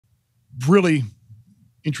Really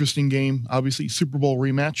interesting game. Obviously, Super Bowl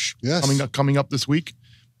rematch coming up this week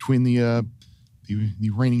between the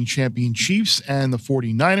reigning champion Chiefs and the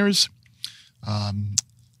 49ers.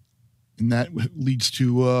 And that leads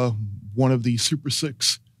to one of the Super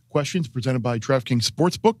Six questions presented by DraftKings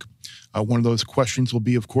Sportsbook. One of those questions will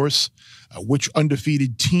be, of course, which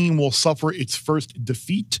undefeated team will suffer its first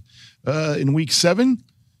defeat in Week 7?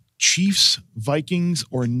 Chiefs, Vikings,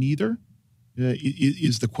 or neither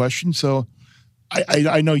is the question. So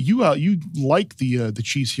I know you like the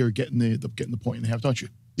Chiefs here getting the point and a half, don't you?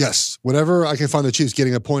 Yes. Whenever I can find the Chiefs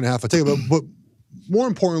getting a point and a half, I take it. But more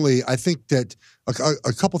importantly, I think that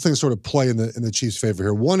a couple things sort of play in the Chiefs' favor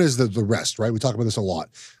here. One is the rest, right? We talk about this a lot.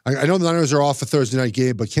 I know the Niners are off a Thursday night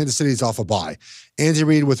game, but Kansas City's off a bye. Andy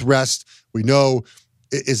Reid with rest, we know,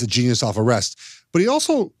 is a genius off a rest. But he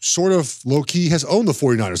also sort of low-key has owned the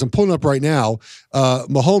 49ers. I'm pulling up right now.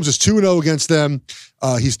 Mahomes is 2-0 against them.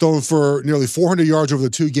 He's thrown for nearly 400 yards over the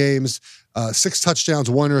 2 games, 6 touchdowns,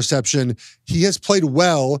 1 interception. He has played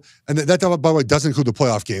well, and that, by the way, doesn't include the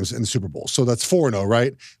playoff games in the Super Bowl. So that's 4-0,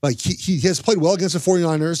 right? Like, he has played well against the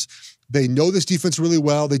 49ers. They know this defense really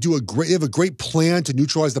well. They have a great plan to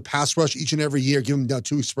neutralize the pass rush each and every year, give them now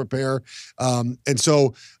 2 weeks to prepare. And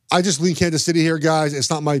so I just lean Kansas City here, guys. It's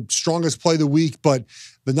not my strongest play of the week, but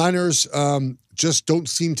the Niners just don't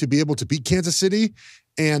seem to be able to beat Kansas City.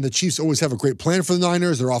 And the Chiefs always have a great plan for the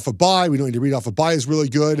Niners. They're off a bye. We know Andy Reid off a bye is really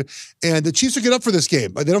good. And the Chiefs will get up for this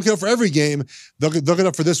game. They don't get up for every game. They'll get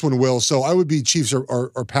up for this one, Will. So I would be Chiefs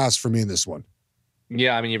or pass for me in this one.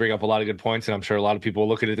 Yeah, I mean, you bring up a lot of good points, and I'm sure a lot of people will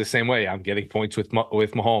look at it the same way. I'm getting points with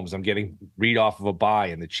Mahomes. I'm getting Reid off of a bye,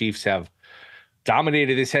 and the Chiefs have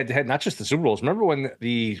dominated this head-to-head, not just the Super Bowls. Remember when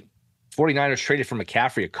the 49ers traded for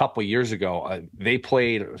McCaffrey a couple of years ago? They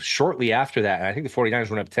played shortly after that, and I think the 49ers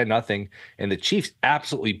went up 10-0, and the Chiefs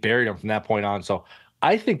absolutely buried them from that point on. So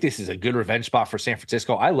I think this is a good revenge spot for San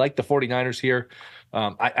Francisco. I like the 49ers here.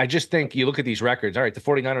 I just think you look at these records. All right, the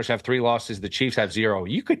 49ers have 3 losses. The Chiefs have 0.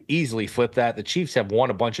 You could easily flip that. The Chiefs have won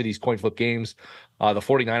a bunch of these coin flip games. The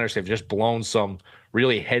 49ers have just blown some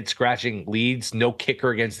really head-scratching leads. No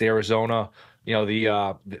kicker against Arizona. You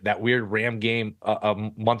know, that weird Ram game a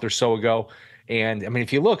month or so ago. And, I mean,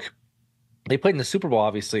 if you look, they played in the Super Bowl,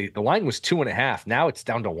 obviously. The line was 2.5. Now it's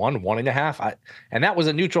down to 1.5. And that was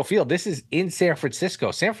a neutral field. This is in San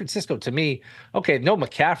Francisco. San Francisco, to me, okay, no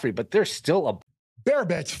McCaffrey, but they're still a Bear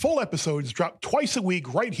Bets full episodes drop twice a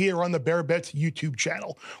week right here on the Bear Bets YouTube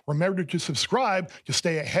channel. Remember to subscribe to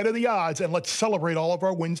stay ahead of the odds, and let's celebrate all of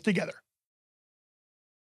our wins together.